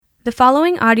The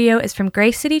following audio is from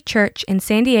Grace City Church in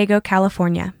San Diego,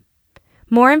 California.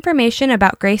 More information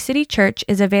about Grace City Church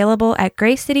is available at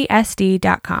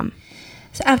gracecitysd.com.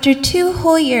 So after 2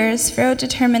 whole years, Pharaoh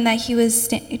determined that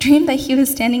dreamed that he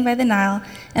was standing by the Nile,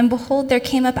 and behold, there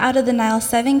came up out of the Nile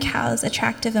 7 cows,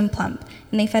 attractive and plump,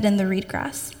 and they fed in the reed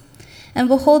grass. And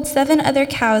behold, 7 other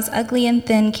cows, ugly and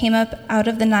thin, came up out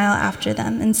of the Nile after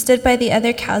them, and stood by the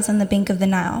other cows on the bank of the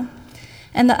Nile.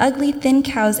 And the ugly, thin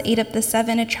cows ate up the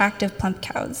 7 attractive, plump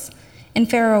cows. And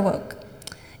Pharaoh awoke.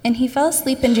 And he fell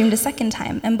asleep and dreamed a second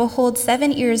time. And behold,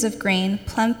 7 ears of grain,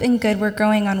 plump and good, were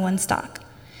growing on one stalk.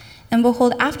 And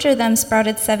behold, after them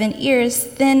sprouted 7 ears,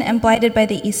 thin and blighted by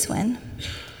the east wind.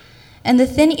 And the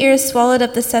thin ears swallowed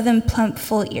up the 7 plump,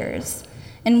 full ears.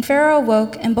 And Pharaoh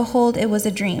awoke, and behold, it was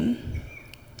a dream.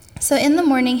 So in the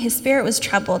morning his spirit was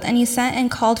troubled, and he sent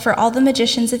and called for all the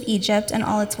magicians of Egypt and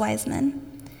all its wise men.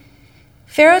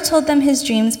 Pharaoh told them his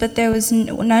dreams, but there was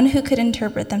none who could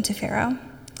interpret them to Pharaoh.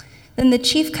 Then the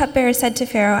chief cupbearer said to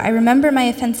Pharaoh, I remember my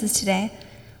offenses today.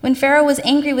 When Pharaoh was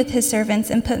angry with his servants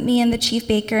and put me and the chief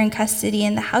baker in custody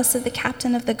in the house of the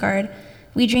captain of the guard,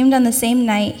 we dreamed on the same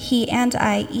night, he and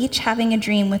I, each having a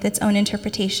dream with its own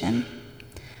interpretation.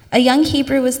 A young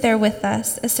Hebrew was there with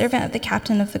us, a servant of the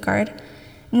captain of the guard.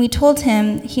 And we told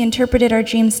him, he interpreted our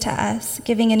dreams to us,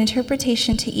 giving an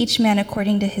interpretation to each man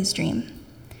according to his dream.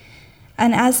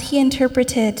 And as he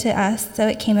interpreted to us, so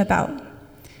it came about.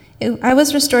 I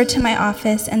was restored to my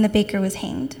office, and the baker was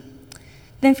hanged.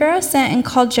 Then Pharaoh sent and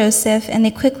called Joseph, and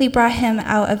they quickly brought him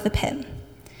out of the pit.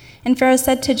 And Pharaoh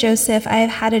said to Joseph, I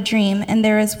have had a dream, and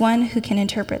there is one who can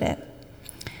interpret it.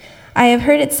 I have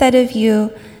heard it said of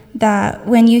you that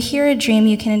when you hear a dream,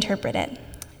 you can interpret it.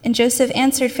 And Joseph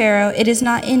answered Pharaoh, it is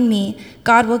not in me.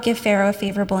 God will give Pharaoh a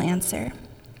favorable answer.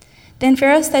 Then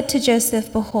Pharaoh said to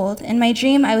Joseph, behold, in my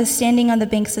dream I was standing on the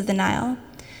banks of the Nile.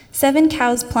 7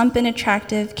 cows, plump and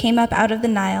attractive, came up out of the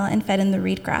Nile and fed in the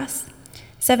reed grass.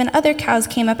 7 other cows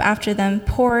came up after them,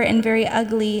 poor and very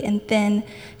ugly and thin,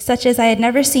 such as I had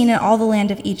never seen in all the land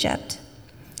of Egypt.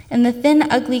 And the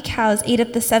thin, ugly cows ate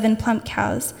up the 7 plump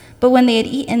cows, but when they had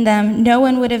eaten them, no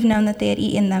one would have known that they had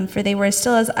eaten them, for they were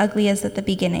still as ugly as at the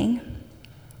beginning.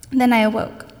 Then I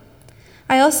awoke.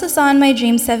 I also saw in my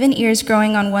dream 7 ears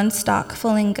growing on one stalk,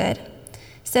 full and good.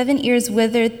 7 ears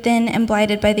withered, thin, and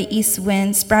blighted by the east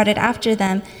wind, sprouted after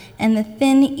them, and the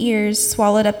thin ears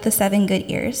swallowed up the 7 good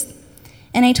ears.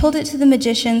 And I told it to the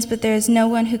magicians, but there is no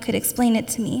one who could explain it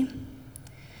to me.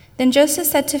 Then Joseph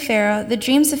said to Pharaoh, the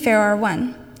dreams of Pharaoh are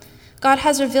one. God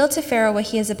has revealed to Pharaoh what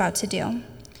he is about to do.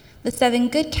 The 7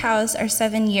 good cows are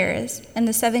 7 years, and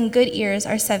the 7 good ears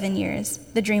are 7 years.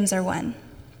 The dreams are one.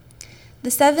 The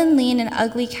 7 lean and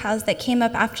ugly cows that came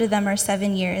up after them are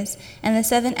 7 years, and the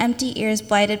 7 empty ears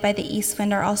blighted by the east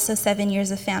wind are also 7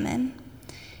 years of famine.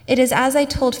 It is as I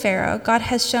told Pharaoh, God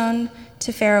has shown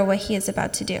to Pharaoh what he is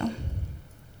about to do.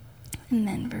 And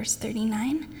then verse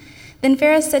 39. Then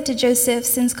Pharaoh said to Joseph,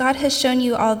 since God has shown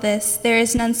you all this, there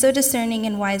is none so discerning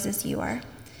and wise as you are.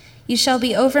 You shall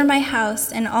be over my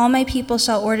house, and all my people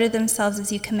shall order themselves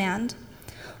as you command.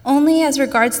 Only as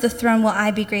regards the throne will I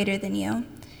be greater than you.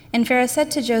 And Pharaoh said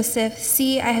to Joseph,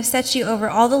 see, I have set you over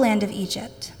all the land of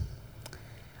Egypt.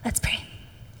 Let's pray.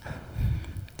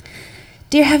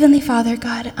 Dear Heavenly Father,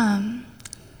 God,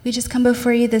 we just come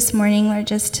before you this morning, Lord,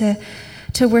 just to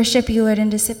worship you, Lord,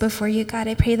 and to sit before you, God.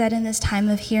 I pray that in this time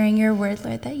of hearing your word,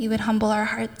 Lord, that you would humble our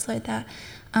hearts, Lord, that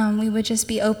we would just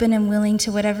be open and willing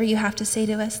to whatever you have to say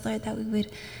to us, Lord, that we would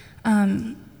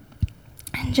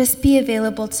just be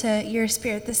available to your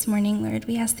spirit this morning, Lord.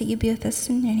 We ask that you be with us.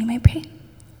 In your name I pray.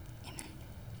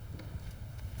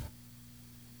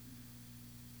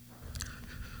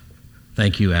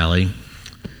 Thank you, Allie.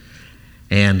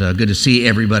 And good to see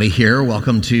everybody here.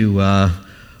 Welcome to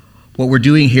what we're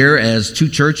doing here as 2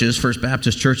 churches, First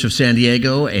Baptist Church of San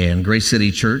Diego and Grace City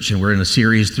Church. And we're in a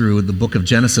series through the book of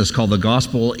Genesis called The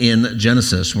Gospel in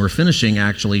Genesis. And we're finishing,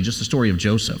 actually, just the story of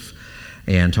Joseph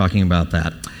and talking about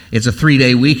that. It's a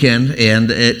 3-day weekend,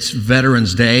 and it's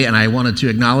Veterans Day, and I wanted to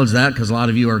acknowledge that because a lot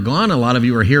of you are gone, a lot of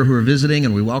you are here who are visiting,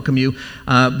 and we welcome you.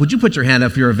 Would you put your hand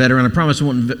up if you're a veteran? I promise I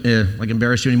won't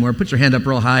embarrass you anymore. Put your hand up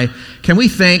real high. Can we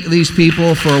thank these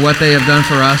people for what they have done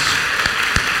for us?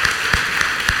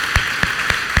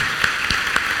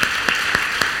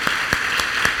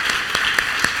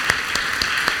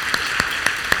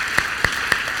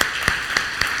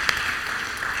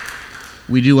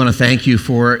 We do want to thank you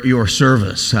for your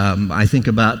service. I think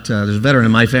about, there's a veteran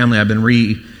in my family I've been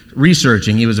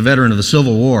researching. He was a veteran of the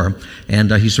Civil War,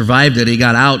 and he survived it. He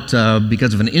got out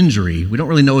because of an injury. We don't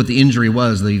really know what the injury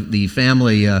was. The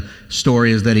family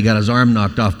story is that he got his arm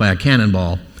knocked off by a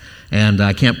cannonball, and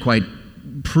I can't quite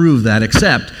prove that,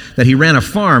 except that he ran a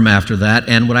farm after that,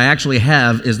 and what I actually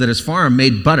have is that his farm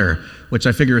made butter, which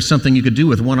I figure is something you could do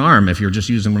with one arm if you're just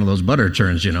using one of those butter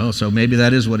churns, so maybe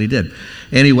that is what he did.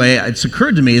 Anyway, it's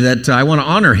occurred to me that I want to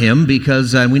honor him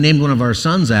because we named one of our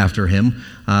sons after him,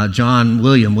 John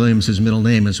William. William's his middle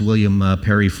name, is William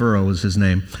Perry Furrow is his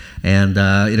name, and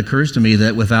it occurs to me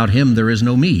that without him there is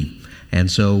no me, and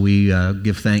so we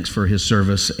give thanks for his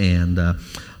service and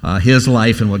his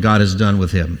life and what God has done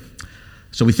with him.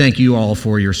 So we thank you all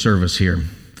for your service here.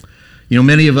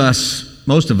 Many of us,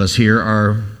 most of us here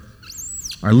are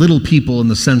little people in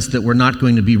the sense that we're not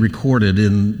going to be recorded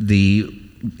in the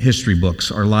history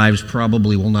books. Our lives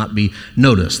probably will not be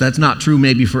noticed. That's not true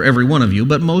maybe for every one of you,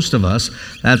 but most of us,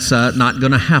 that's not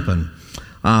going to happen.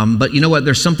 But you know what?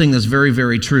 There's something that's very,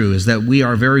 very true, is that we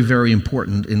are very, very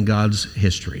important in God's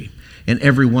history. And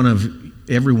every one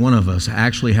of us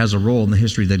actually has a role in the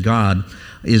history that God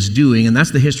is doing, and that's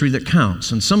the history that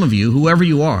counts. And some of you, whoever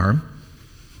you are,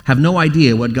 have no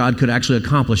idea what God could actually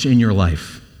accomplish in your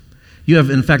life. You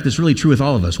have, in fact, it's really true with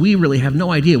all of us. We really have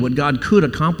no idea what God could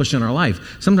accomplish in our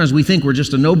life. Sometimes we think we're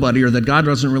just a nobody, or that God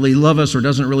doesn't really love us, or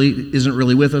isn't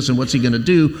really with us, and what's he going to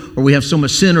do? Or we have so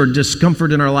much sin or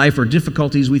discomfort in our life or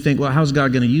difficulties, we think, well, how's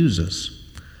God going to use us?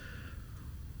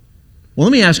 Well,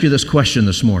 let me ask you this question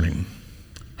this morning.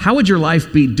 How would your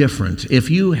life be different if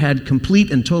you had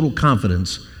complete and total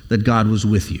confidence that God was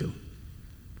with you?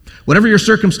 Whatever your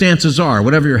circumstances are,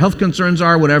 whatever your health concerns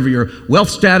are, whatever your wealth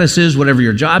status is, whatever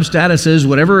your job status is,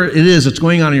 whatever it is that's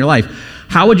going on in your life,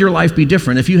 how would your life be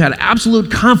different if you had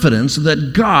absolute confidence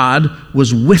that God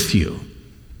was with you?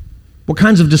 What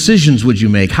kinds of decisions would you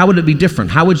make? How would it be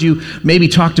different? How would you maybe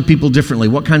talk to people differently?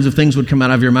 What kinds of things would come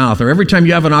out of your mouth? Or every time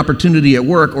you have an opportunity at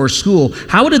work or school,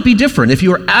 how would it be different if you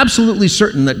were absolutely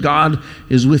certain that God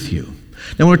is with you?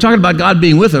 Now, when we're talking about God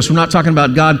being with us, we're not talking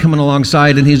about God coming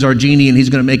alongside and he's our genie and he's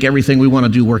going to make everything we want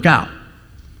to do work out.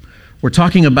 We're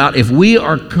talking about if we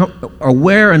are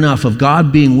aware enough of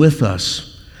God being with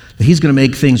us, that he's going to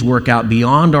make things work out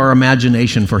beyond our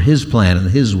imagination for his plan and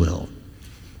his will.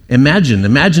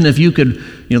 Imagine if you could,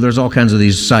 there's all kinds of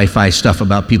these sci-fi stuff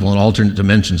about people in alternate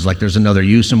dimensions, like there's another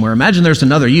you somewhere. Imagine there's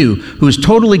another you who is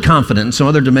totally confident in some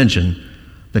other dimension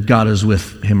that God is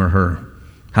with him or her.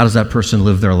 How does that person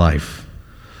live their life?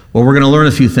 Well, we're going to learn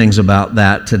a few things about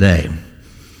that today.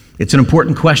 It's an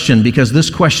important question because this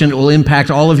question will impact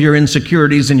all of your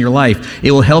insecurities in your life. It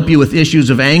will help you with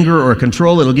issues of anger or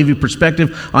control. It'll give you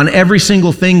perspective on every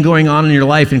single thing going on in your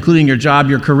life, including your job,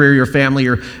 your career, your family,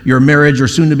 your marriage, or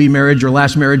soon-to-be marriage, your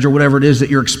last marriage, or whatever it is that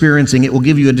you're experiencing. It will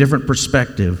give you a different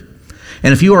perspective.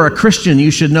 And if you are a Christian, you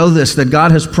should know this, that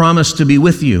God has promised to be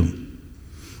with you,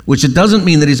 which it doesn't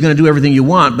mean that he's going to do everything you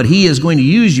want, but he is going to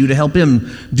use you to help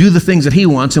him do the things that he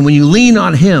wants. And when you lean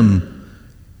on him,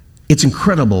 it's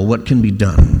incredible what can be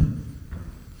done.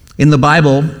 In the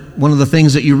Bible, one of the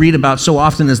things that you read about so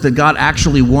often is that God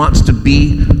actually wants to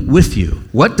be with you.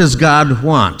 What does God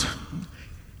want?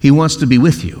 He wants to be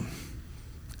with you.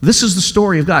 This is the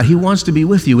story of God. He wants to be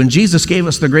with you. And Jesus gave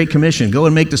us the Great Commission. Go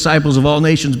and make disciples of all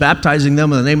nations, baptizing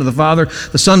them in the name of the Father,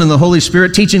 the Son, and the Holy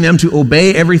Spirit, teaching them to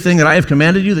obey everything that I have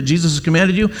commanded you, that Jesus has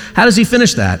commanded you. How does he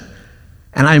finish that?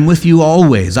 And I am with you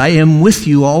always. I am with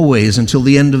you always until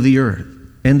the end of the earth.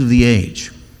 End of the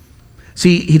age.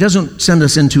 See, he doesn't send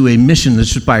us into a mission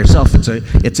that's just by yourself.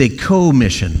 It's a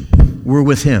co-mission. We're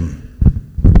with him.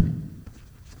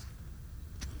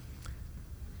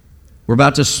 We're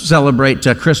about to celebrate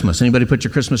Christmas. Anybody put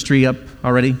your Christmas tree up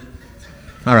already?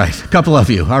 All right, a couple of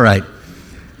you. All right.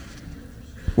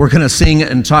 We're going to sing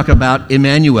and talk about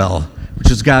Emmanuel,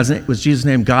 which is Jesus'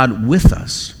 name, God with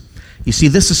us. You see,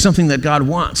 this is something that God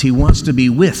wants. He wants to be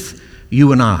with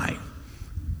you and I.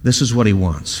 This is what he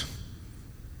wants.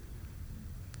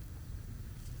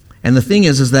 And the thing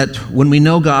is that when we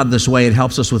know God this way, it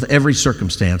helps us with every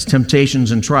circumstance,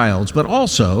 temptations and trials, but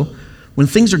also when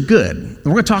things are good. And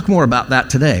we're going to talk more about that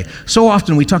today. So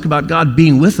often we talk about God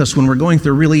being with us when we're going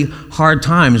through really hard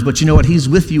times, but you know what? He's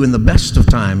with you in the best of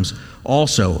times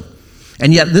also.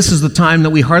 And yet this is the time that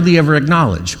we hardly ever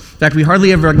acknowledge. In fact, we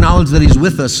hardly ever acknowledge that he's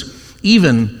with us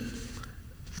even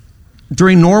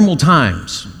during normal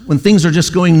times, when things are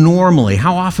just going normally.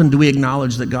 How often do we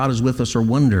acknowledge that God is with us or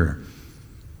wonder?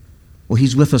 Well,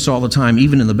 he's with us all the time,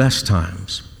 even in the best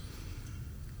times.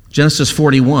 Genesis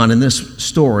 41, in this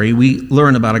story, we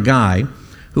learn about a guy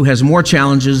who has more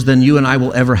challenges than you and I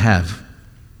will ever have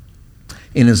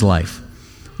in his life.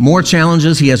 More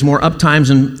challenges, he has more up times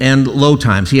and low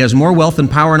times. He has more wealth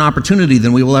and power and opportunity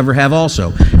than we will ever have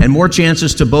also, and more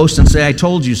chances to boast and say, I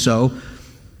told you so,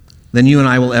 than you and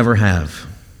I will ever have.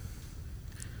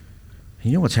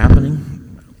 You know what's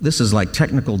happening? this is like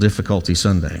technical difficulty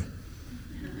Sunday.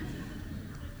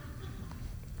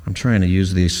 I'm trying to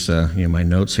use these, my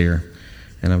notes here,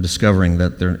 and I'm discovering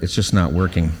that it's just not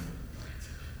working.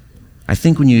 I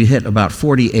think when you hit about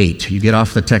 48, you get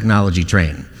off the technology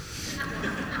train.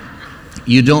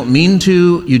 You don't mean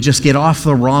to, you just get off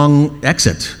the wrong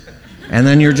exit, and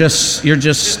then you're just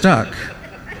stuck.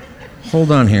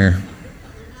 Hold on here.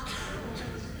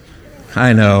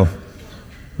 I know.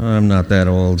 I'm not that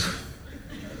old.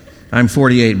 I'm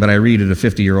 48, but I read at a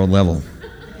 50-year-old level.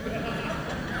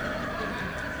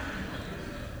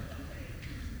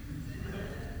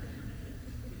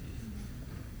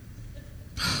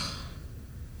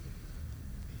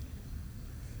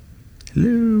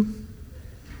 Hello.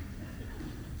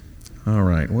 All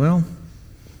right, well,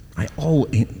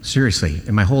 seriously,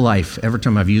 in my whole life, every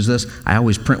time I've used this, I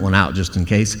always print one out just in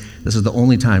case. This is the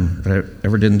only time that I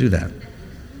ever didn't do that.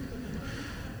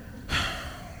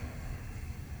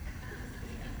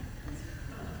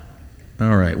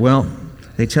 All right, well,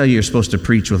 they tell you you're supposed to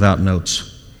preach without notes.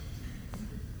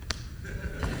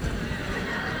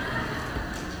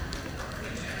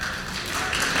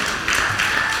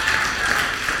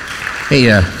 Hey,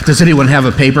 does anyone have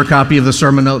a paper copy of the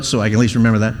sermon notes so I can at least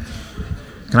remember that?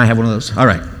 Can I have one of those? All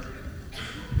right.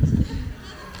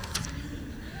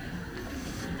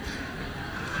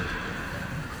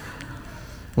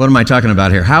 What am I talking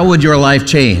about here? How would your life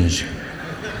change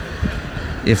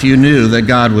if you knew that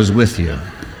God was with you?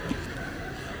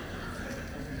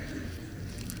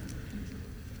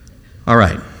 All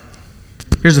right.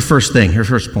 Here's the first thing. Here's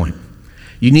the first point.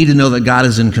 You need to know that God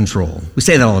is in control. We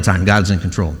say that all the time. God is in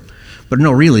control. But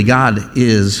no, really, God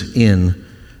is in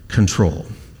control.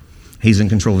 He's in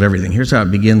control of everything. Here's how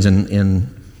it begins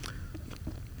in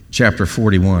chapter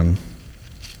 41.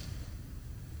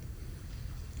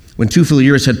 When 2 full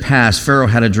years had passed, Pharaoh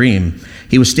had a dream.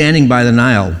 He was standing by the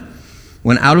Nile,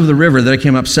 when out of the river there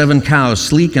came up 7 cows,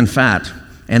 sleek and fat,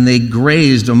 and they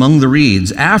grazed among the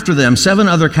reeds. After them, 7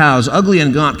 other cows, ugly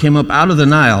and gaunt, came up out of the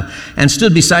Nile and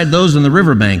stood beside those on the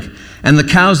riverbank. And the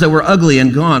cows that were ugly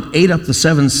and gaunt ate up the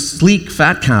 7 sleek,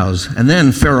 fat cows. And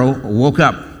then Pharaoh woke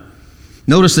up.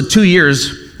 Notice that 2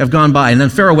 years have gone by, and then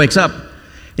Pharaoh wakes up.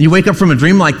 And you wake up from a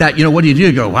dream like that, what do?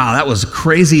 You go, wow, that was a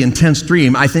crazy, intense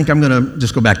dream. I think I'm going to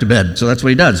just go back to bed. So that's what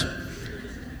he does.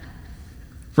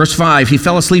 Verse 5, he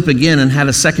fell asleep again and had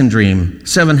a second dream.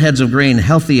 7 heads of grain,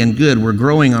 healthy and good, were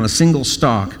growing on a single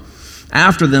stalk.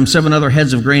 After them, 7 other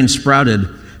heads of grain sprouted,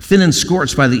 thin and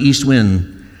scorched by the east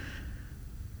wind.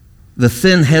 The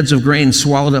thin heads of grain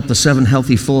swallowed up the 7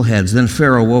 healthy full heads. Then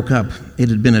Pharaoh woke up. It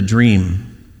had been a dream.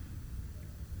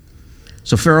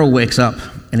 So Pharaoh wakes up,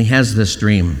 and he has this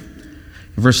dream.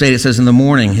 In verse 8, it says, in the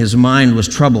morning his mind was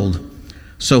troubled,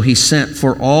 so he sent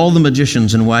for all the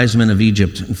magicians and wise men of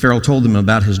Egypt. And Pharaoh told them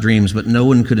about his dreams, but no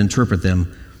one could interpret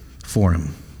them for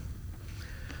him.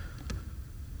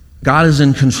 God is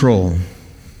in control.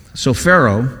 So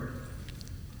Pharaoh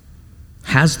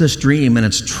has this dream, and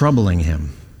it's troubling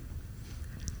him.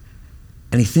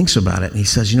 And he thinks about it, and he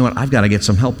says, you know what, I've got to get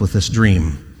some help with this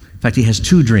dream. In fact, he has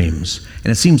 2 dreams,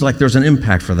 and it seems like there's an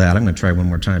impact for that. I'm going to try one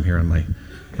more time here on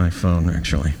my phone,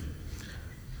 actually.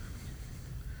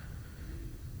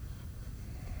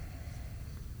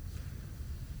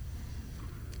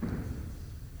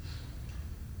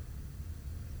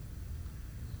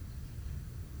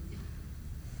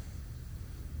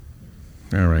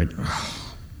 All right.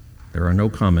 There are no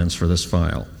comments for this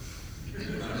file.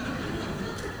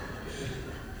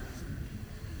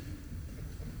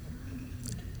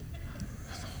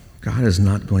 God is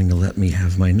not going to let me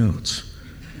have my notes.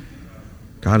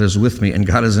 God is with me, and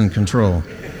God is in control.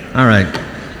 All right.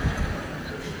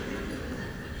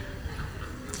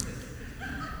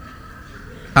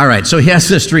 All right, so he has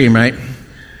this dream, right?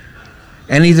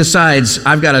 And he decides,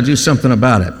 I've got to do something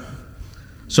about it.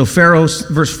 So Pharaoh,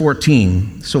 verse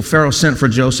 14, so Pharaoh sent for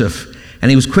Joseph,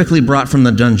 and he was quickly brought from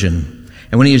the dungeon.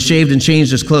 And when he had shaved and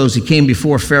changed his clothes, he came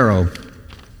before Pharaoh.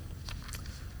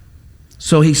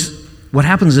 So what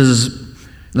happens is,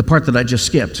 the part that I just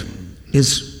skipped,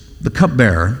 is the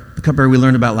cupbearer we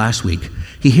learned about last week.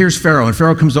 He hears Pharaoh, and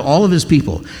Pharaoh comes to all of his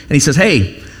people, and he says,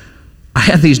 hey, I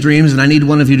had these dreams, and I need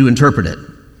one of you to interpret it.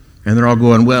 And they're all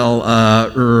going,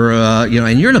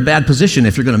 and you're in a bad position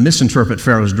if you're going to misinterpret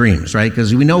Pharaoh's dreams, right?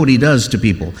 Because we know what he does to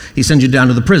people. He sends you down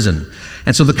to the prison.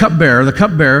 And so the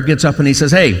cupbearer gets up and he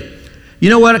says, hey, you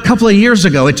know what? A couple of years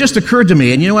ago, it just occurred to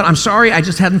me. And you know what? I'm sorry, I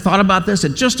just hadn't thought about this.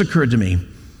 It just occurred to me.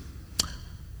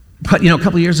 But, a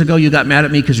couple of years ago, you got mad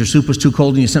at me because your soup was too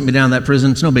cold and you sent me down to that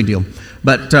prison. It's no big deal.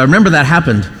 But remember that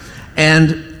happened.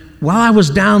 And while I was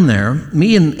down there,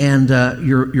 me and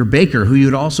your baker, who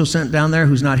you'd also sent down there,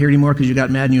 who's not here anymore because you got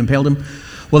mad and you impaled him.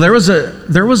 Well, there was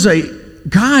a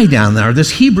guy down there,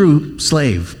 this Hebrew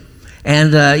slave.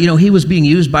 And, he was being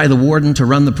used by the warden to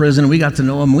run the prison, and we got to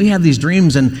know him. We had these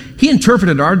dreams, and he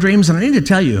interpreted our dreams, and I need to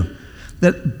tell you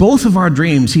that both of our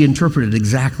dreams he interpreted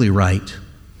exactly right.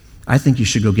 I think you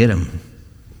should go get him.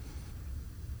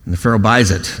 And the Pharaoh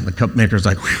buys it, and the cupmaker's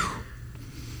like, whew.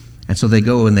 And so they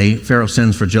go, and Pharaoh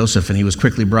sends for Joseph, and he was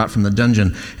quickly brought from the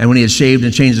dungeon. And when he had shaved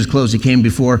and changed his clothes, he came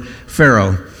before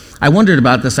Pharaoh. I wondered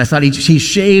about this. I thought he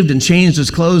shaved and changed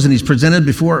his clothes, and he's presented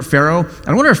before Pharaoh.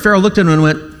 I wonder if Pharaoh looked at him and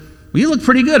went, well, you look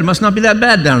pretty good. It must not be that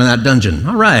bad down in that dungeon.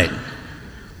 All right.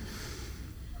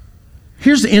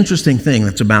 Here's the interesting thing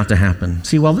that's about to happen.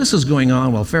 See, while this is going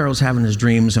on, while Pharaoh's having his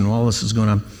dreams and all this is going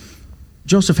on,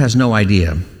 Joseph has no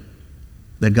idea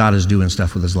that God is doing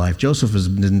stuff with his life. Joseph has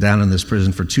been down in this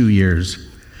prison for 2 years,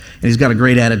 and he's got a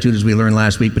great attitude, as we learned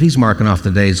last week, but he's marking off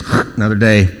the days. Another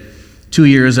day, 2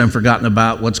 years, I'm forgotten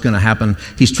about what's going to happen.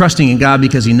 He's trusting in God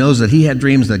because he knows that he had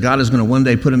dreams that God is going to one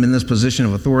day put him in this position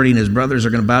of authority, and his brothers are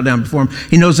going to bow down before him.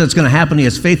 He knows that's going to happen. He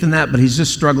has faith in that, but he's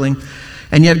just struggling.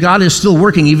 And yet God is still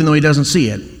working even though he doesn't see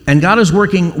it. And God is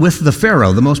working with the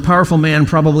Pharaoh, the most powerful man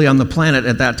probably on the planet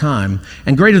at that time.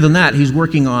 And greater than that, he's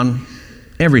working on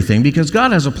everything because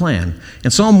God has a plan.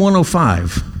 In Psalm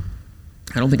 105,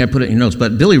 I don't think I put it in your notes,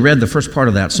 but Billy read the first part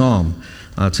of that psalm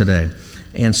today.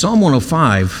 And Psalm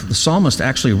 105, the psalmist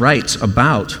actually writes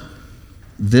about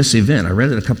this event. I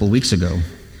read it a couple of weeks ago.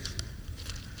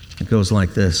 It goes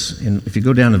like this. And if you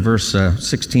go down to verse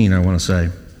 16, I want to say,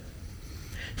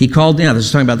 he called down, this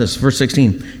is talking about this, verse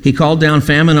 16. He called down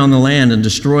famine on the land and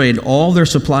destroyed all their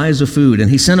supplies of food. And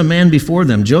he sent a man before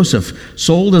them, Joseph,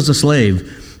 sold as a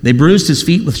slave. They bruised his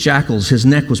feet with shackles. His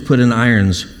neck was put in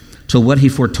irons, till what he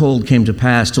foretold came to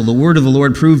pass, till the word of the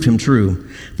Lord proved him true.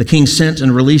 The king sent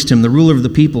and released him. The ruler of the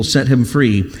people set him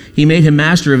free. He made him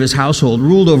master of his household,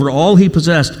 ruled over all he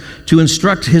possessed, to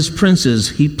instruct his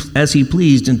princes as he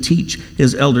pleased and teach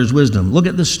his elders wisdom. Look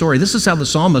at this story. This is how the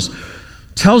psalmist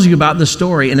tells you about this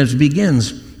story, and it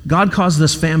begins, God caused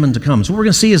this famine to come. So what we're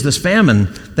going to see is this famine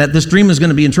that this dream is going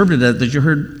to be interpreted that you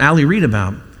heard Allie read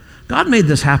about. God made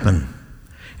this happen.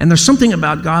 And there's something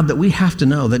about God that we have to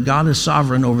know, that God is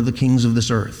sovereign over the kings of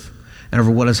this earth and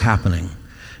over what is happening. In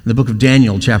the book of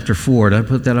Daniel, chapter 4, did I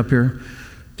put that up here?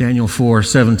 Daniel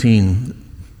 4:17.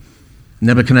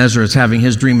 Nebuchadnezzar is having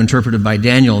his dream interpreted by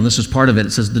Daniel, and this is part of it.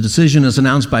 It says, the decision is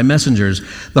announced by messengers.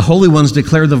 The holy ones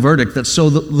declare the verdict, that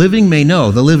so the living may know,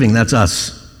 the living, that's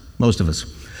us, most of us.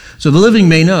 So the living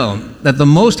may know that the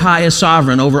Most High is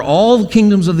sovereign over all the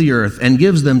kingdoms of the earth and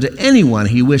gives them to anyone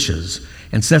he wishes,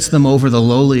 and sets them over the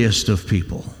lowliest of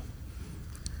people.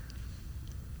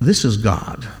 This is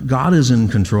God. God is in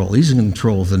control. He's in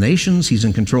control of the nations. He's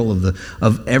in control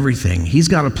of everything. He's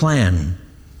got a plan.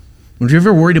 If you're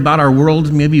ever worried about our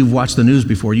world, maybe you've watched the news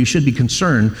before, you should be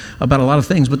concerned about a lot of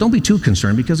things, but don't be too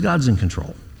concerned because God's in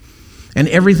control. And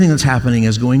everything that's happening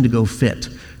is going to go fit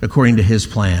according to his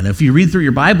plan. If you read through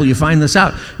your Bible, you find this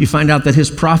out. You find out that his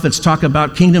prophets talk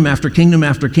about kingdom after kingdom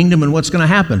after kingdom and what's going to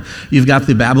happen. You've got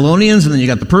the Babylonians, and then you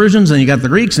got the Persians, and you got the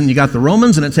Greeks, and you got the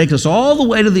Romans, and it takes us all the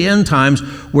way to the end times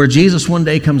where Jesus one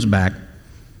day comes back.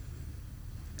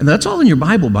 And that's all in your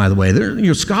Bible, by the way.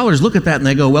 Your scholars look at that and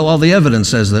they go, well, all the evidence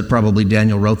says that probably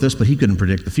Daniel wrote this, but he couldn't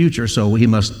predict the future, so he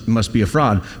must be a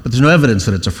fraud. But there's no evidence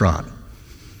that it's a fraud.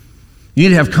 You need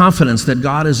to have confidence that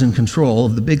God is in control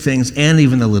of the big things and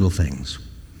even the little things.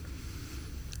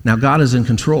 Now, God is in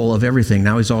control of everything.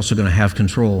 Now he's also going to have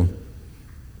control,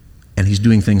 and he's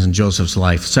doing things in Joseph's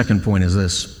life. Second point is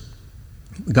this.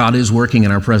 God is working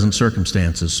in our present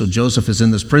circumstances. So Joseph is in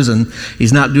this prison.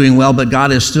 He's not doing well, but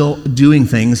God is still doing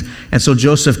things. And so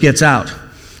Joseph gets out.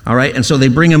 All right? And so they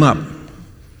bring him up.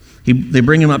 They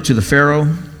bring him up to the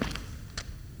Pharaoh.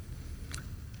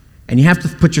 And you have to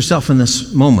put yourself in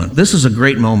this moment. This is a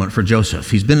great moment for Joseph.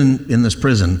 He's been in this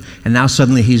prison, and now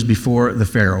suddenly he's before the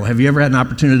Pharaoh. Have you ever had an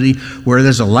opportunity where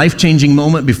there's a life-changing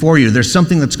moment before you? There's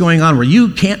something that's going on where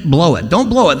you can't blow it. Don't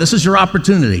blow it. This is your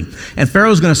opportunity. And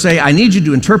Pharaoh's going to say, I need you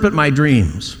to interpret my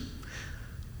dreams.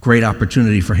 Great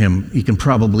opportunity for him. He can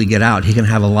probably get out. He can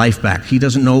have a life back. He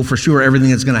doesn't know for sure everything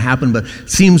that's going to happen, but it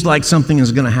seems like something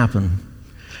is going to happen.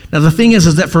 Now, the thing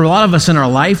is that for a lot of us in our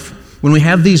life, when we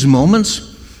have these moments,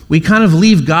 we kind of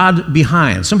leave God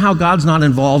behind. Somehow God's not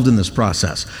involved in this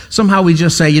process. Somehow we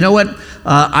just say, you know what,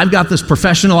 I've got this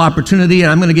professional opportunity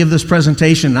and I'm going to give this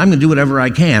presentation and I'm going to do whatever I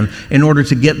can in order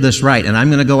to get this right. And I'm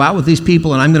going to go out with these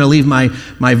people and I'm going to leave my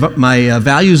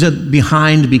values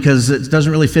behind because it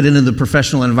doesn't really fit into the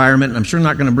professional environment and I'm sure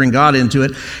not going to bring God into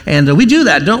it. And we do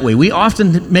that, don't we? We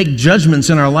often make judgments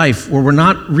in our life where we're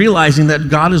not realizing that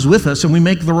God is with us and we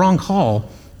make the wrong call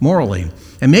morally.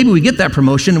 And maybe we get that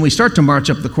promotion and we start to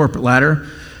march up the corporate ladder,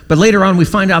 but later on we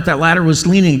find out that ladder was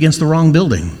leaning against the wrong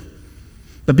building.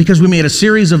 But because we made a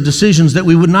series of decisions that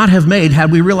we would not have made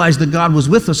had we realized that God was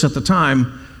with us at the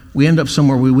time, we end up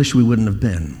somewhere we wish we wouldn't have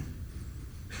been.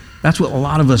 That's what a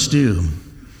lot of us do.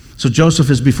 So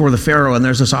Joseph is before the Pharaoh and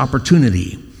there's this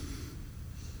opportunity.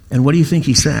 And what do you think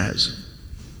he says?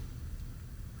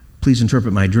 Please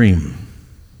interpret my dream.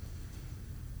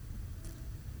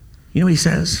 You know what he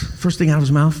says? First thing out of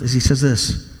his mouth is he says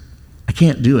this, I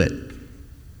can't do it.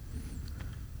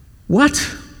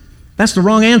 What? That's the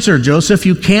wrong answer, Joseph.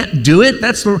 You can't do it?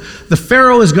 The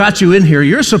Pharaoh has got you in here.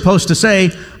 You're supposed to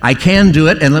say, I can do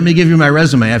it, and let me give you my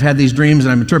resume. I've had these dreams,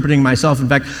 and I'm interpreting myself. In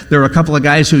fact, there are a couple of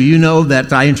guys who you know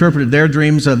that I interpreted their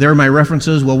dreams. They're my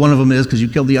references. Well, one of them is because you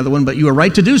killed the other one, but you are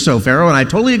right to do so, Pharaoh, and I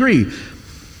totally agree.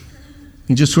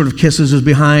 He just sort of kisses his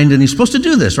behind, and he's supposed to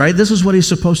do this, right? This is what he's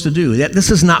supposed to do. Yet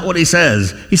this is not what he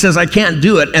says. He says, I can't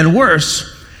do it. And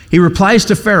worse, he replies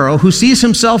to Pharaoh, who sees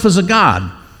himself as a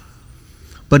god.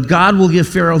 But God will give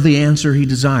Pharaoh the answer he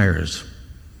desires.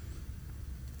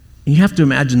 And you have to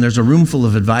imagine there's a room full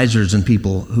of advisors and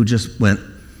people who just went,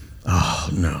 oh,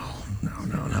 no.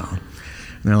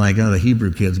 And they're like, oh, the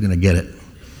Hebrew kid's going to get it.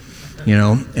 You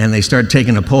know, and they start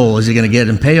taking a poll. Is he going to get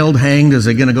impaled, hanged? Is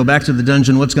he going to go back to the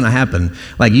dungeon? What's going to happen?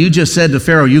 Like you just said to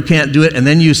Pharaoh, you can't do it. And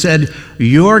then you said,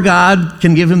 your God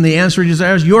can give him the answer he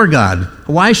desires. Your God.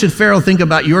 Why should Pharaoh think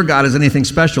about your God as anything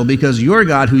special? Because your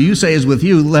God, who you say is with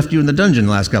you, left you in the dungeon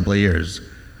the last couple of years.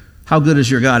 How good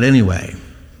is your God anyway?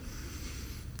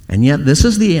 And yet this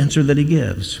is the answer that he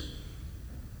gives.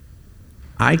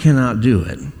 I cannot do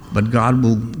it, but God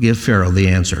will give Pharaoh the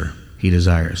answer he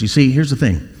desires. You see, here's the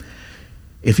thing.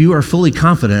 If you are fully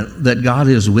confident that God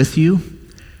is with you,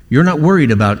 you're not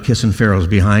worried about kissing Pharaoh's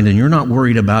behind, and you're not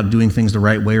worried about doing things the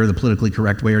right way or the politically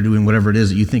correct way or doing whatever it is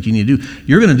that you think you need to do.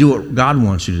 You're going to do what God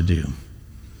wants you to do.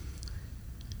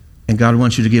 And God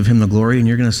wants you to give him the glory, and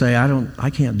you're going to say, I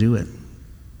can't do it.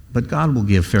 But God will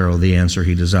give Pharaoh the answer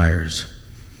he desires.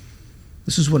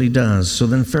 This is what he does. So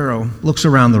then Pharaoh looks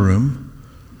around the room,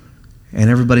 and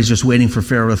everybody's just waiting for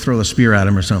Pharaoh to throw a spear at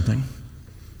him or something.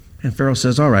 And Pharaoh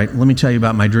says, all right, let me tell you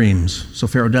about my dreams. So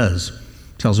Pharaoh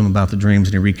tells him about the dreams,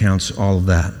 and he recounts all of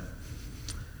that.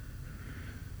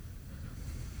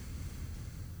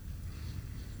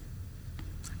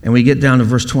 And we get down to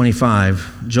verse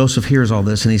 25. Joseph hears all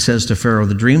this, and he says to Pharaoh,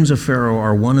 the dreams of Pharaoh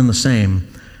are one and the same.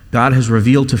 God has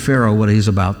revealed to Pharaoh what he's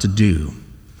about to do.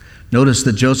 Notice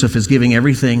that Joseph is giving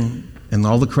everything and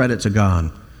all the credit to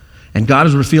God. And God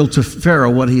has revealed to Pharaoh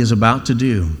what he is about to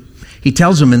do. He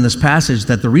tells him in this passage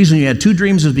that the reason you had two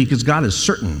dreams is because God is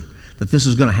certain that this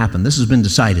is going to happen. This has been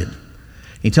decided.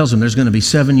 He tells him there's going to be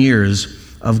 7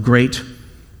 years of great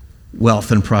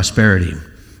wealth and prosperity.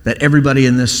 That everybody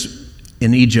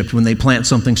in Egypt, when they plant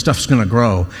something, stuff's going to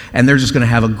grow. And they're just going to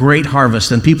have a great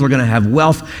harvest. And people are going to have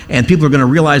wealth. And people are going to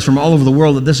realize from all over the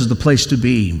world that this is the place to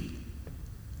be.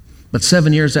 But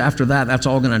 7 years after that, that's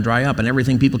all going to dry up. And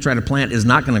everything people try to plant is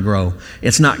not going to grow.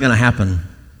 It's not going to happen.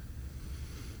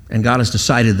 And God has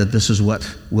decided that this is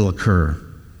what will occur.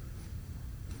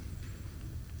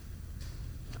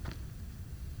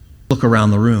 Look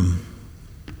around the room.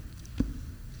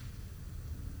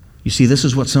 You see, this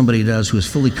is what somebody does who is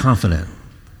fully confident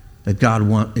that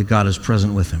God is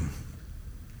present with him.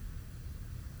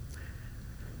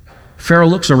 Pharaoh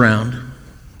looks around.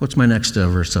 What's my next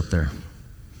verse up there?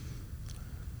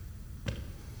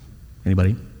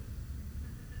 Anybody?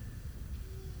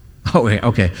 Oh,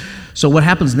 okay. So what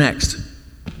happens next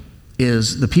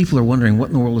is the people are wondering what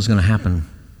in the world is going to happen.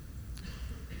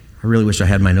 I really wish I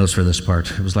had my notes for this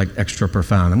part. It was like extra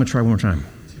profound. I'm going to try one more time.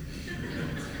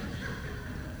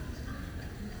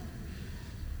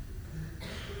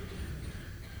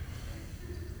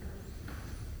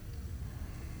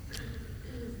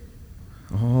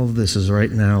 All of this is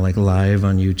right now like live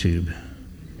on YouTube.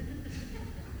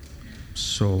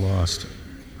 So lost.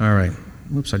 All right.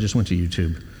 Oops, I just went to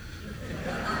YouTube.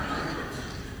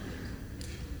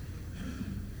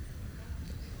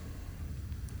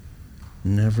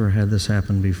 Never had this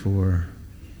happen before.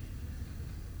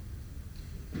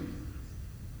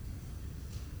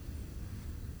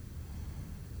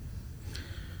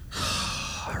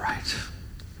 All right.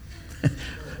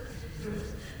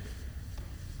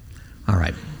 All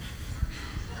right.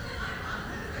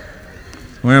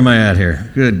 Where am I at here?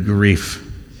 Good grief.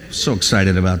 So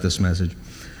excited about this message.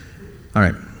 All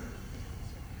right.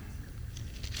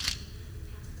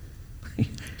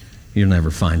 You'll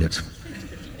never find it.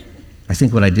 I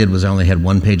think what I did was I only had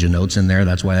one page of notes in there.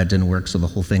 That's why that didn't work. So the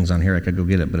whole thing's on here. I could go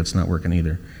get it, but it's not working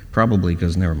either. Probably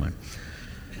because, never mind.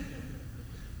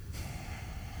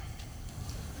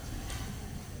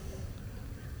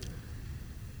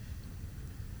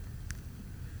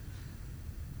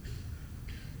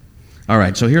 All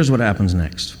right, so here's what happens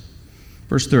next.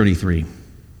 Verse 33.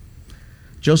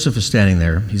 Joseph is standing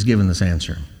there. He's given this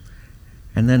answer.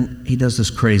 And then he does this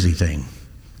crazy thing.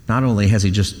 Not only has he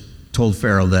just told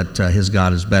Pharaoh that his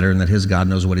God is better and that his God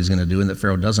knows what he's going to do and that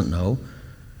Pharaoh doesn't know,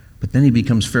 but then he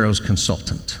becomes Pharaoh's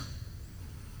consultant.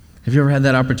 Have you ever had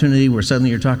that opportunity where suddenly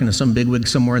you're talking to some bigwig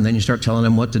somewhere and then you start telling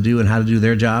them what to do and how to do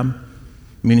their job?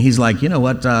 I mean, he's like, you know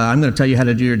what, I'm going to tell you how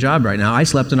to do your job right now. I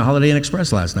slept in a Holiday Inn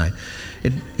Express last night.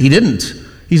 He didn't.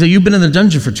 He said, you've been in the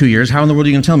dungeon for 2 years. How in the world are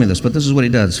you going to tell me this? But this is what he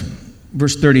does.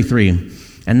 Verse 33.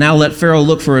 And now let Pharaoh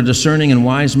look for a discerning and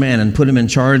wise man and put him in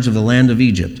charge of the land of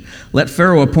Egypt. Let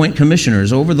Pharaoh appoint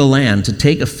commissioners over the land to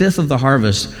take 1/5 of the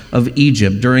harvest of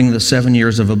Egypt during the 7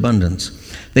 years of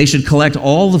abundance. They should collect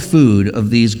all the food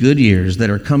of these good years that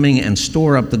are coming and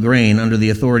store up the grain under the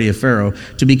authority of Pharaoh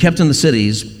to be kept in the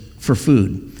cities for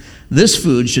food. This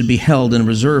food should be held in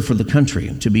reserve for the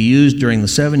country to be used during the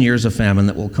 7 years of famine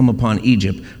that will come upon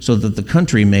Egypt so that the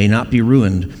country may not be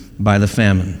ruined by the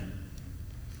famine.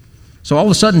 So all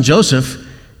of a sudden, Joseph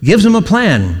gives him a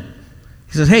plan.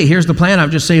 He says, hey, here's the plan.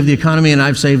 I've just saved the economy and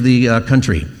I've saved the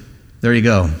country. There you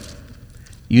go.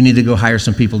 You need to go hire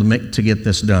some people to get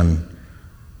this done.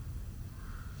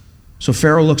 So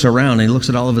Pharaoh looks around and he looks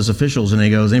at all of his officials and he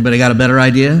goes, anybody got a better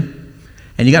idea?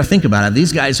 And you got to think about it.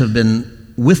 These guys have been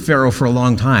with Pharaoh for a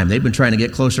long time. They've been trying to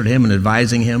get closer to him and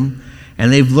advising him.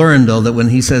 And they've learned, though, that when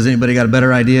he says, anybody got a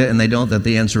better idea? And they don't, that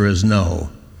the answer is no.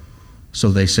 So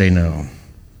they say no.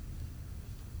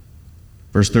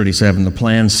 Verse 37, the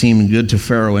plan seemed good to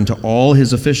Pharaoh and to all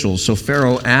his officials. So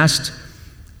Pharaoh asked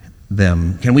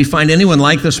them, can we find anyone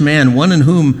like this man, one in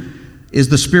whom is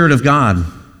the Spirit of God?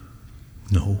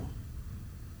 No.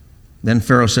 Then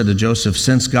Pharaoh said to Joseph,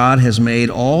 since God has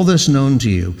made all this known to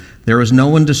you, there is no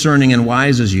one discerning and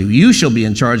wise as you. You shall be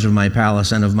in charge of my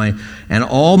palace and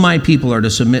all my people are to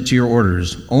submit to your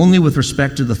orders. Only with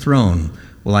respect to the throne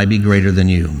will I be greater than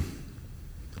you.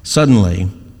 Suddenly,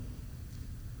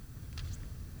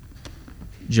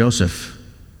 Joseph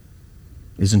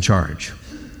is in charge.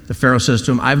 The Pharaoh says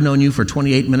to him, I've known you for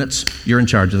 28 minutes. You're in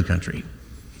charge of the country.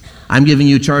 I'm giving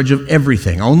you charge of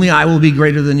everything. Only I will be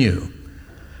greater than you.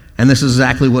 And this is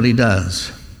exactly what he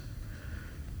does.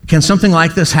 Can something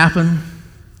like this happen?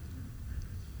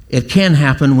 It can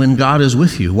happen when God is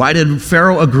with you. Why did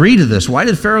Pharaoh agree to this? Why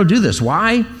did Pharaoh do this?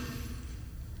 Why?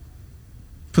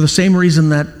 For the same reason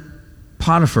that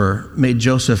Potiphar made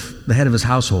Joseph the head of his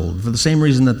household, for the same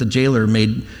reason that the jailer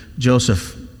made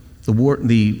Joseph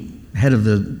the head of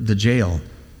the jail,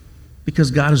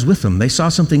 because God is with them. They saw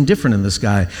something different in this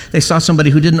guy. They saw somebody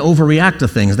who didn't overreact to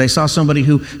things. They saw somebody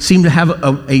who seemed to have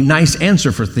a nice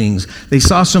answer for things. They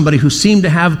saw somebody who seemed to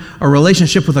have a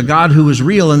relationship with a God who was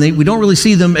real, and we don't really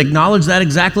see them acknowledge that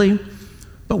exactly,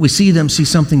 but we see them see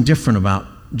something different about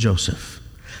Joseph.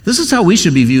 This is how we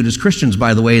should be viewed as Christians,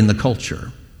 by the way, in the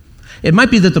culture. It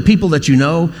might be that the people that you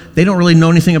know, they don't really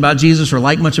know anything about Jesus or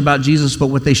like much about Jesus,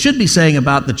 but what they should be saying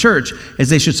about the church is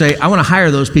they should say, I want to hire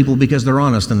those people because they're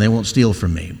honest and they won't steal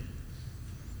from me.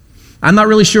 I'm not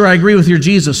really sure I agree with your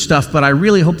Jesus stuff, but I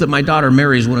really hope that my daughter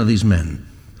marries one of these men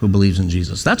who believes in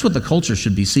Jesus. That's what the culture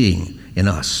should be seeing in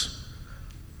us.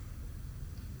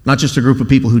 Not just a group of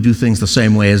people who do things the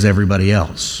same way as everybody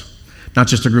else. Not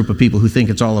just a group of people who think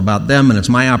it's all about them and it's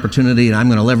my opportunity and I'm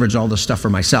going to leverage all this stuff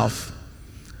for myself.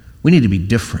 We need to be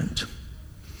different.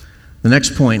 The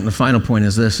next point, and the final point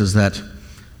is this, is that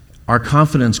our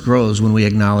confidence grows when we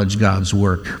acknowledge God's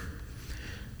work.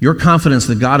 Your confidence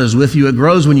that God is with you, it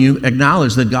grows when you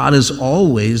acknowledge that God is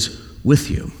always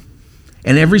with you.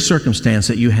 In every circumstance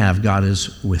that you have, God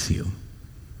is with you.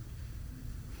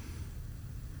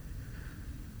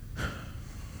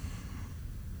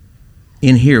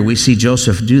 In here, we see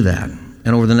Joseph do that.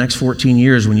 And over the next 14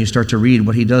 years, when you start to read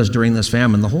what he does during this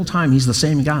famine, the whole time he's the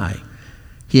same guy.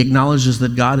 He acknowledges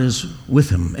that God is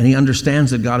with him, and he understands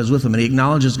that God is with him, and he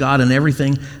acknowledges God in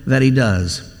everything that he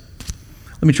does.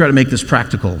 Let me try to make this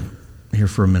practical here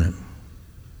for a minute.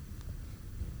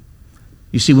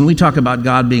 You see, when we talk about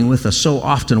God being with us, so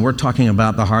often we're talking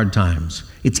about the hard times.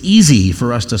 It's easy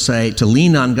for us to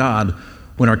lean on God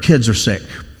when our kids are sick.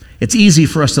 It's easy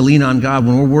for us to lean on God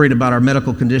when we're worried about our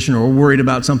medical condition, or we're worried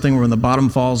about something when the bottom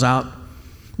falls out,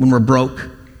 when we're broke.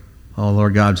 Oh,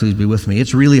 Lord God, please be with me.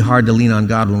 It's really hard to lean on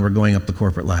God when we're going up the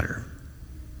corporate ladder.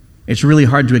 It's really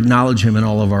hard to acknowledge him in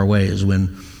all of our ways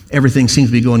when everything seems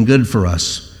to be going good for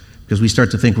us, because we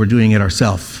start to think we're doing it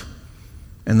ourselves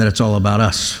and that it's all about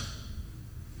us.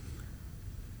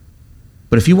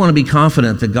 But if you want to be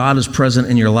confident that God is present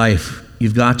in your life,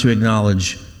 you've got to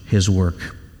acknowledge his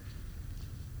work.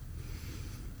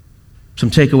 Some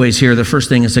takeaways here. The first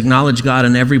thing is acknowledge God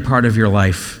in every part of your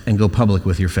life and go public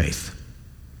with your faith.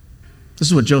 This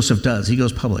is what Joseph does. He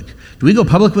goes public. Do we go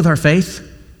public with our faith?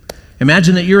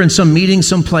 Imagine that you're in some meeting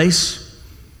someplace.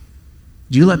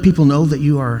 Do you let people know that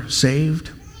you are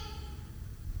saved?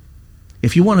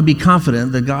 If you want to be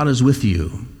confident that God is with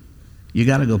you, you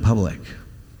got to go public.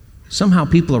 Somehow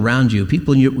people around you,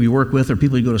 people you work with or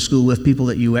people you go to school with, people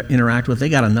that you interact with, they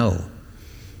got to know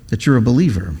that you're a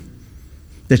believer,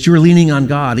 that you're leaning on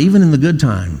God, even in the good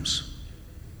times.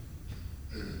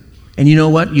 And you know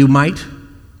what? You might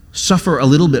suffer a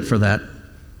little bit for that.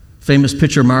 Famous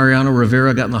pitcher Mariano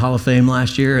Rivera got in the Hall of Fame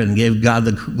last year and gave God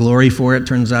the glory for it.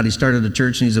 Turns out he started a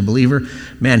church and he's a believer.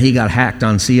 Man, he got hacked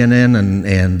on CNN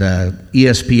and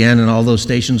ESPN and all those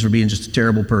stations for being just a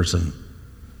terrible person.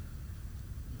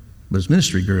 But his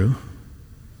ministry grew.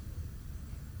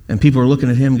 And people are looking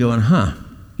at him going,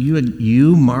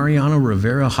 you Mariano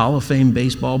Rivera, Hall of Fame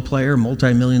baseball player,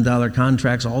 multi-million-dollar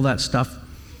contracts, all that stuff,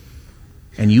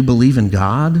 and you believe in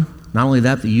God? Not only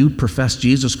that you profess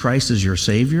Jesus Christ as your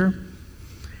Savior.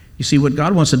 You see, what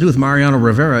God wants to do with Mariano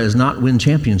Rivera is not win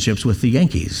championships with the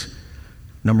Yankees.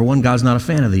 Number one, God's not a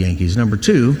fan of the Yankees. Number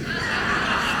two,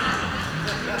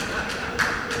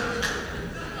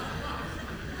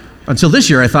 until this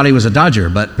year I thought he was a Dodger,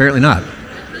 but apparently not.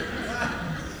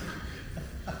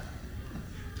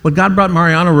 What God brought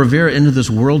Mariano Rivera into this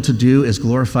world to do is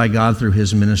glorify God through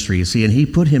his ministry. You see, and he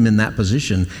put him in that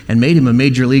position and made him a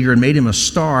major leaguer and made him a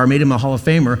star, made him a Hall of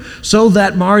Famer, so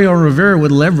that Mariano Rivera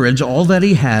would leverage all that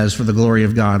he has for the glory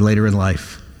of God later in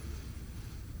life.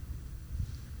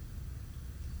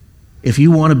 If you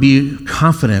want to be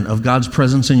confident of God's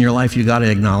presence in your life, you got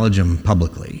to acknowledge him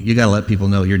publicly. You got to let people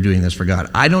know you're doing this for God.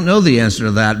 I don't know the answer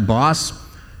to that, boss,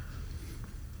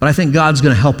 but I think God's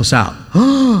going to help us out.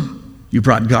 You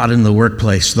brought God in the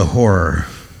workplace, the horror.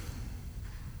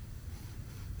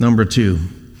 Number two,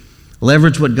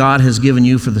 leverage what God has given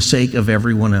you for the sake of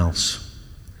everyone else.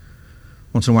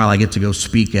 Once in a while I get to go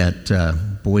speak at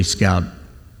Boy Scout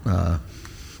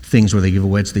things where they give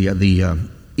away. It's the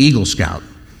Eagle Scout.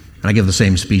 And I give the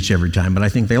same speech every time, but I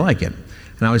think they like it.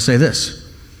 And I always say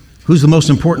this: who's the most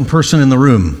important person in the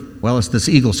room? Well, it's this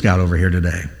Eagle Scout over here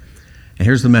today. And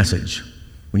here's the message.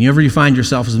 Whenever you find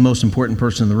yourself as the most important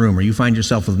person in the room, or you find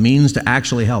yourself with means to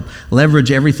actually help,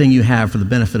 leverage everything you have for the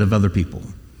benefit of other people.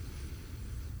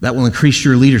 That will increase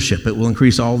your leadership. It will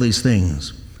increase all these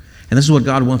things. And this is what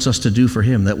God wants us to do for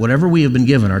him, that whatever we have been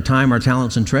given, our time, our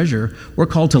talents, and treasure, we're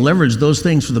called to leverage those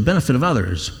things for the benefit of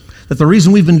others. That the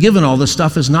reason we've been given all this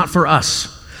stuff is not for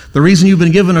us. The reason you've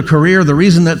been given a career, the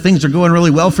reason that things are going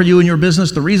really well for you in your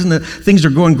business, the reason that things are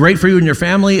going great for you and your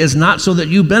family is not so that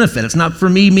you benefit. It's not for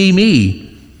me.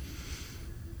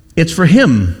 It's for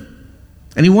him.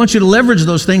 And he wants you to leverage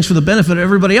those things for the benefit of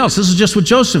everybody else. This is just what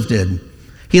Joseph did.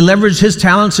 He leveraged his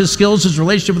talents, his skills, his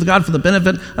relationship with God for the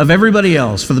benefit of everybody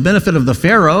else, for the benefit of the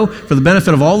Pharaoh, for the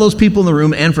benefit of all those people in the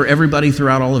room, and for everybody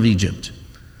throughout all of Egypt.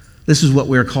 This is what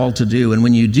we're called to do. And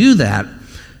when you do that,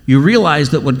 you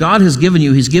realize that what God has given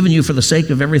you, he's given you for the sake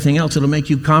of everything else. It'll make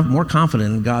you more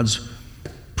confident in God's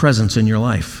presence in your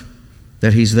life,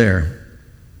 that he's there.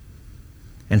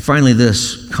 And finally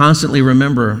this, constantly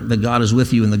remember that God is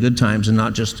with you in the good times and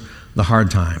not just the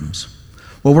hard times.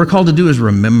 What we're called to do is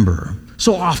remember.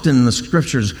 So often in the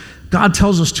scriptures, God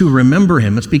tells us to remember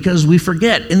him. It's because we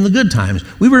forget in the good times.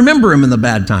 We remember him in the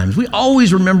bad times. We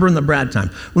always remember in the bad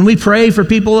times. When we pray for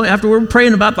people, after we're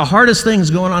praying about the hardest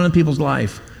things going on in people's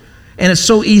life. And it's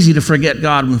so easy to forget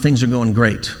God when things are going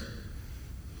great.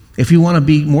 If you want to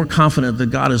be more confident that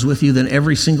God is with you, then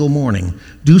every single morning,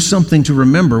 do something to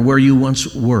remember where you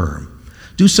once were.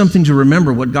 Do something to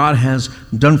remember what God has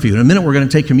done for you. In a minute, we're going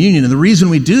to take communion, and the reason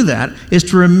we do that is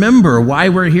to remember why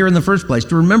we're here in the first place,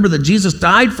 to remember that Jesus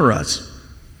died for us,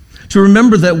 to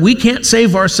remember that we can't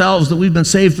save ourselves, that we've been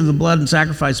saved through the blood and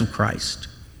sacrifice of Christ.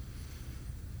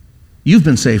 You've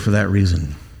been saved for that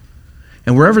reason.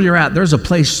 And wherever you're at, there's a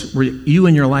place where you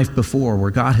in your life before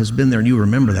where God has been there, and you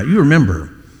remember that. You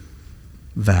remember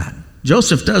that.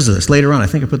 Joseph does this later on. I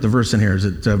think I put the verse in here. Is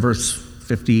it verse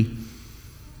 50?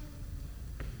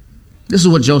 This is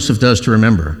what Joseph does to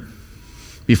remember.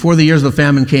 Before the years of the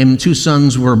famine came, 2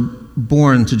 sons were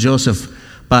born to Joseph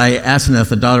by Asenath,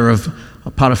 the daughter of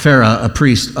Potiphera, a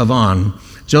priest of On.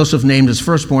 Joseph named his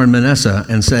firstborn Manasseh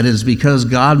and said, "It is because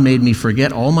God made me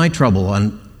forget all my trouble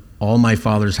on all my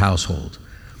father's household."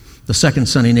 The second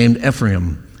son he named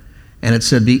Ephraim, and it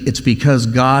said, "It's because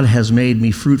God has made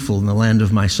me fruitful in the land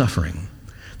of my suffering."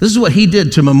 This is what he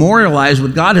did to memorialize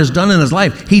what God has done in his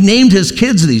life. He named his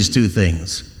kids these two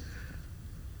things.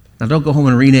 Now don't go home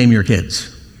and rename your kids.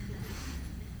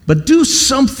 But do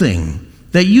something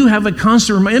that you have a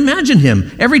constant reminder. Imagine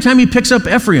him. Every time he picks up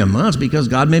Ephraim, it's because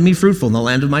God made me fruitful in the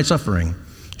land of my suffering.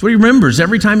 It's what he remembers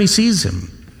every time he sees him.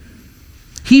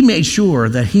 He made sure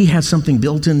that he had something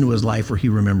built into his life where he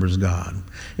remembers God.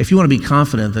 If you want to be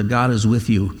confident that God is with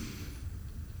you,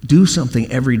 do something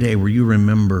every day where you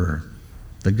remember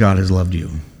that God has loved you.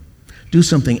 Do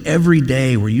something every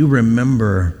day where you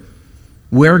remember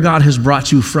where God has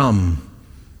brought you from.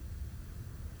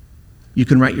 You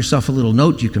can write yourself a little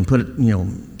note. You can put it,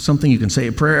 something. You can say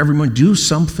a prayer every morning. Do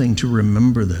something to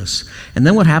remember this. And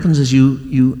then what happens is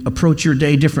you approach your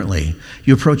day differently.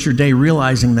 You approach your day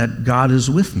realizing that God is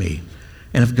with me.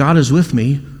 And if God is with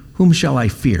me, whom shall I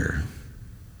fear?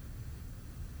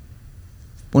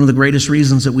 One of the greatest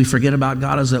reasons that we forget about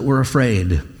God is that we're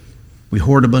afraid. We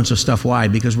hoard a bunch of stuff. Why?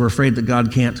 Because we're afraid that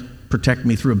God can't protect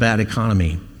me through a bad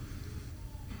economy.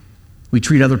 We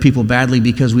treat other people badly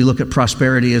because we look at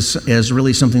prosperity as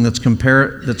really something that's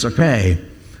okay,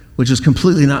 which is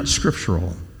completely not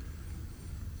scriptural.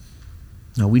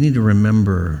 No, we need to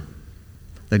remember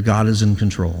that God is in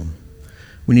control.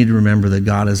 We need to remember that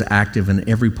God is active in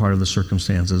every part of the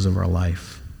circumstances of our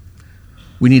life.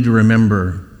 We need to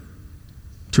remember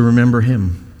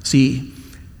him. See,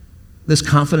 this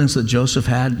confidence that Joseph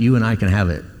had, you and I can have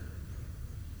it.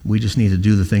 We just need to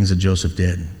do the things that Joseph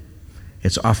did.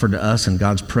 It's offered to us, and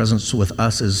God's presence with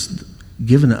us is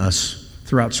given to us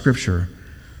throughout Scripture.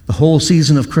 The whole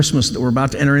season of Christmas that we're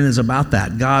about to enter in is about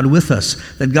that. God with us,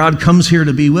 that God comes here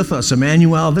to be with us.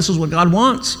 Emmanuel, this is what God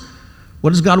wants.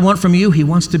 What does God want from you? He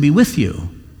wants to be with you.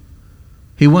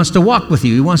 He wants to walk with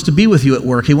you. He wants to be with you at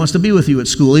work. He wants to be with you at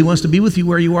school. He wants to be with you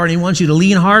where you are, and he wants you to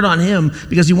lean hard on him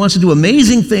because he wants to do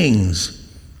amazing things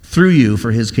through you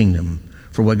for his kingdom,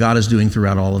 for what God is doing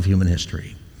throughout all of human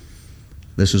history.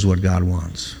 This is what God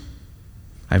wants.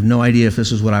 I have no idea if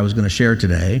this is what I was going to share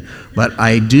today, but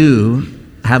I do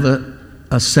have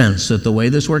a sense that the way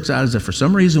this works out is that for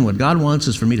some reason what God wants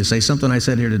is for me to say something I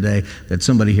said here today that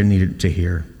somebody here needed to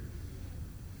hear.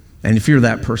 And if you're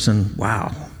that person,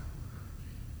 wow,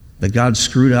 that God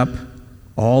screwed up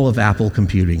all of Apple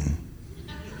computing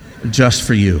just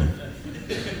for you.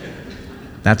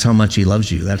 That's how much he loves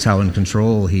you. That's how in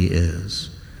control he is.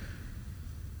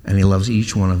 And he loves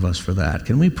each one of us for that.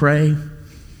 Can we pray?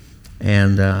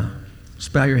 And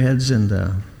just bow your heads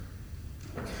and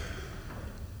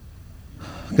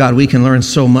God, we can learn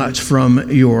so much from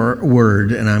your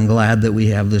word, and I'm glad that we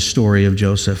have this story of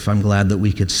Joseph. I'm glad that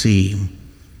we could see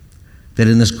that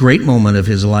in this great moment of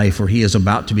his life where he is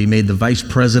about to be made the vice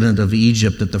president of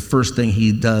Egypt, that the first thing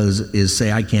he does is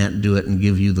say, I can't do it, and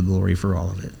give you the glory for all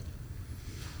of it.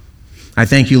 I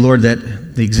thank you, Lord,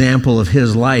 that the example of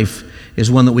his life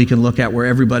is one that we can look at where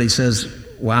everybody says,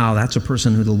 wow, that's a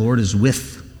person who the Lord is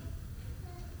with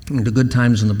in the good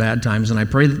times and the bad times. And I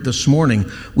pray that this morning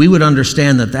we would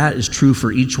understand that that is true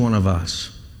for each one of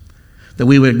us, that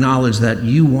we would acknowledge that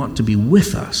you want to be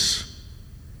with us.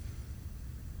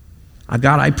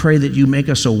 God, I pray that you make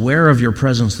us aware of your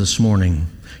presence this morning.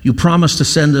 You promised to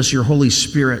send us your Holy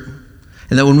Spirit,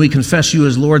 and that when we confess you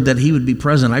as Lord, that he would be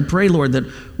present. I pray, Lord, that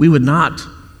we would not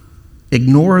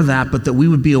ignore that, but that we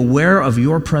would be aware of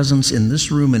your presence in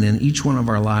this room and in each one of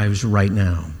our lives right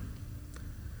now.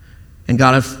 And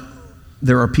God, if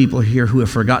there are people here who have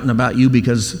forgotten about you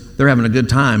because they're having a good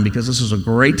time, because this is a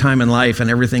great time in life and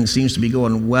everything seems to be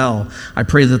going well, I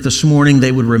pray that this morning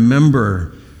they would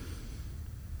remember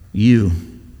you,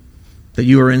 that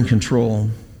you are in control,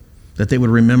 that they would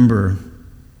remember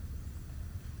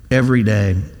every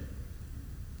day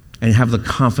and have the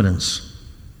confidence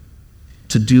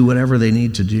to do whatever they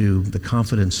need to do, the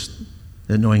confidence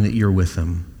that knowing that you're with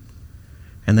them,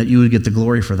 and that you would get the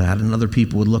glory for that, and other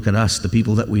people would look at us, the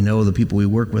people that we know, the people we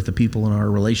work with, the people in our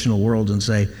relational world, and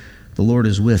say, the Lord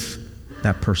is with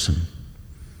that person.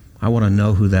 I want to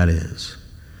know who that is.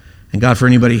 And God, for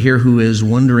anybody here who is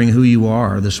wondering who you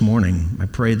are this morning, I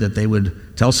pray that they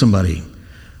would tell somebody,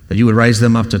 that you would raise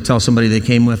them up to tell somebody they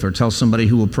came with, or tell somebody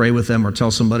who will pray with them, or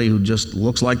tell somebody who just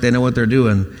looks like they know what they're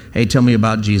doing, hey, tell me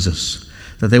about Jesus.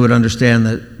 That they would understand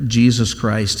that Jesus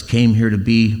Christ came here to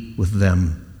be with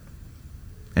them.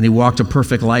 And he walked a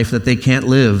perfect life that they can't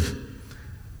live.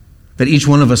 that each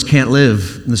one of us can't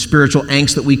live in the spiritual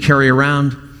angst that we carry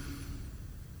around,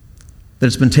 that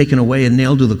it's been taken away and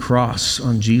nailed to the cross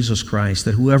on Jesus Christ,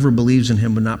 that whoever believes in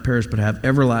him would not perish but have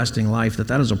everlasting life,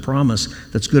 that is a promise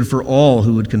that's good for all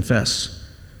who would confess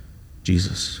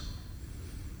Jesus.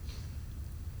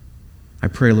 I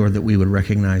pray, Lord, that we would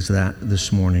recognize that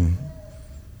this morning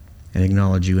and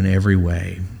acknowledge you in every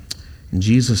way. In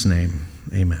Jesus' name,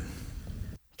 amen.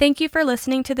 Thank you for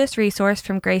listening to this resource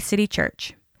from Grace City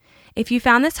Church. If you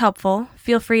found this helpful,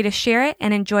 feel free to share it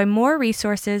and enjoy more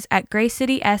resources at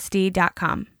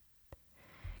gracecitysd.com.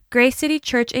 Grace City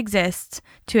Church exists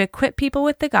to equip people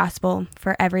with the gospel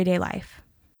for everyday life.